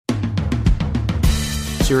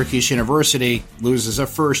Syracuse University loses a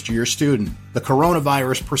first-year student. The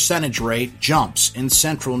coronavirus percentage rate jumps in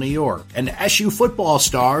central New York. And SU football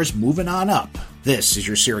stars moving on up. This is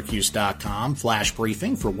your Syracuse.com flash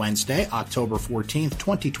briefing for Wednesday, October 14th,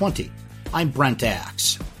 2020. I'm Brent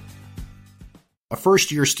Axe. A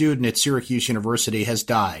first-year student at Syracuse University has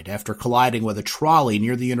died after colliding with a trolley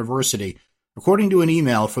near the university, according to an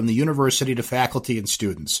email from the university to faculty and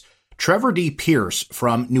students. Trevor D. Pierce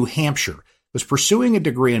from New Hampshire was pursuing a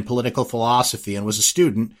degree in political philosophy and was a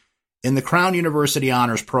student in the Crown University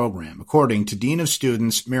Honors Program, according to Dean of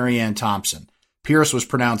Students Marianne Thompson. Pierce was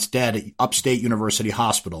pronounced dead at Upstate University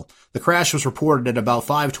Hospital. The crash was reported at about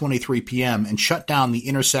 5:23 p.m. and shut down the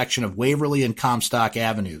intersection of Waverly and Comstock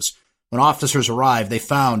Avenues. When officers arrived, they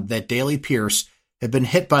found that Daley Pierce had been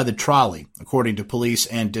hit by the trolley, according to police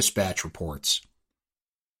and dispatch reports.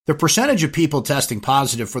 The percentage of people testing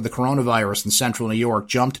positive for the coronavirus in central New York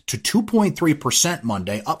jumped to 2.3%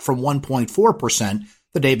 Monday, up from 1.4%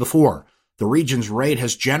 the day before. The region's rate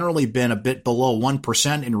has generally been a bit below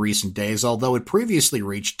 1% in recent days, although it previously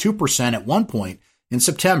reached 2% at one point in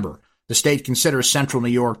September. The state considers central New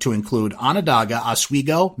York to include Onondaga,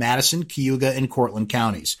 Oswego, Madison, Cayuga, and Cortland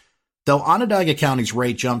counties. Though Onondaga County's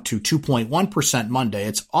rate jumped to 2.1% Monday,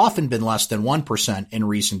 it's often been less than 1% in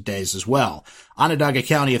recent days as well. Onondaga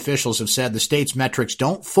County officials have said the state's metrics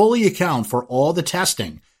don't fully account for all the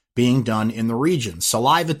testing being done in the region.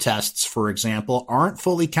 Saliva tests, for example, aren't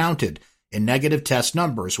fully counted in negative test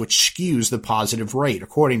numbers, which skews the positive rate,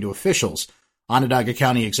 according to officials. Onondaga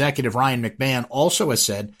County Executive Ryan McMahon also has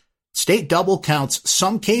said state double counts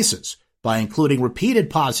some cases by including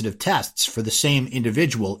repeated positive tests for the same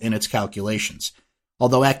individual in its calculations.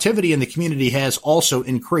 Although activity in the community has also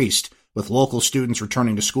increased, with local students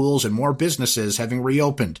returning to schools and more businesses having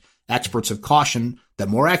reopened, experts have cautioned that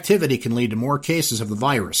more activity can lead to more cases of the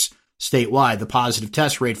virus. Statewide, the positive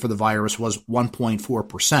test rate for the virus was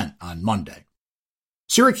 1.4% on Monday.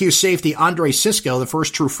 Syracuse safety Andre Cisco, the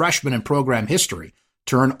first true freshman in program history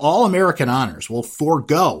to earn All-American honors, will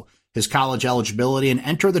forego his college eligibility and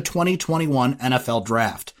enter the 2021 NFL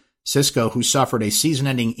Draft. Cisco, who suffered a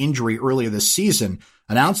season-ending injury earlier this season,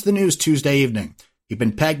 announced the news Tuesday evening. He'd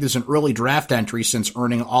been pegged as an early draft entry since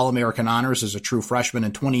earning All-American honors as a true freshman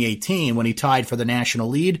in 2018 when he tied for the national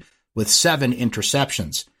lead with 7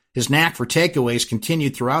 interceptions. His knack for takeaways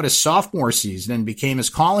continued throughout his sophomore season and became his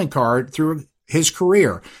calling card through his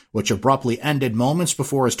career, which abruptly ended moments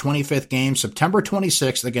before his 25th game, September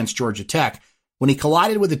 26th against Georgia Tech, when he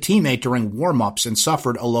collided with a teammate during warm-ups and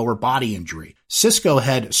suffered a lower body injury. Cisco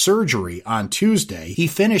had surgery on Tuesday. He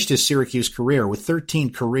finished his Syracuse career with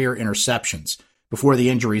 13 career interceptions. Before the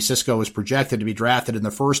injury, Cisco was projected to be drafted in the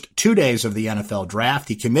first 2 days of the NFL Draft.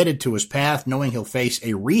 He committed to his path, knowing he'll face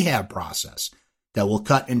a rehab process that will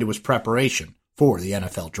cut into his preparation for the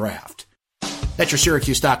NFL Draft. That's your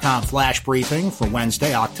Syracuse.com flash briefing for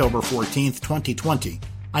Wednesday, October 14th, 2020.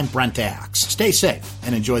 I'm Brent Axe. Stay safe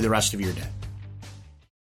and enjoy the rest of your day.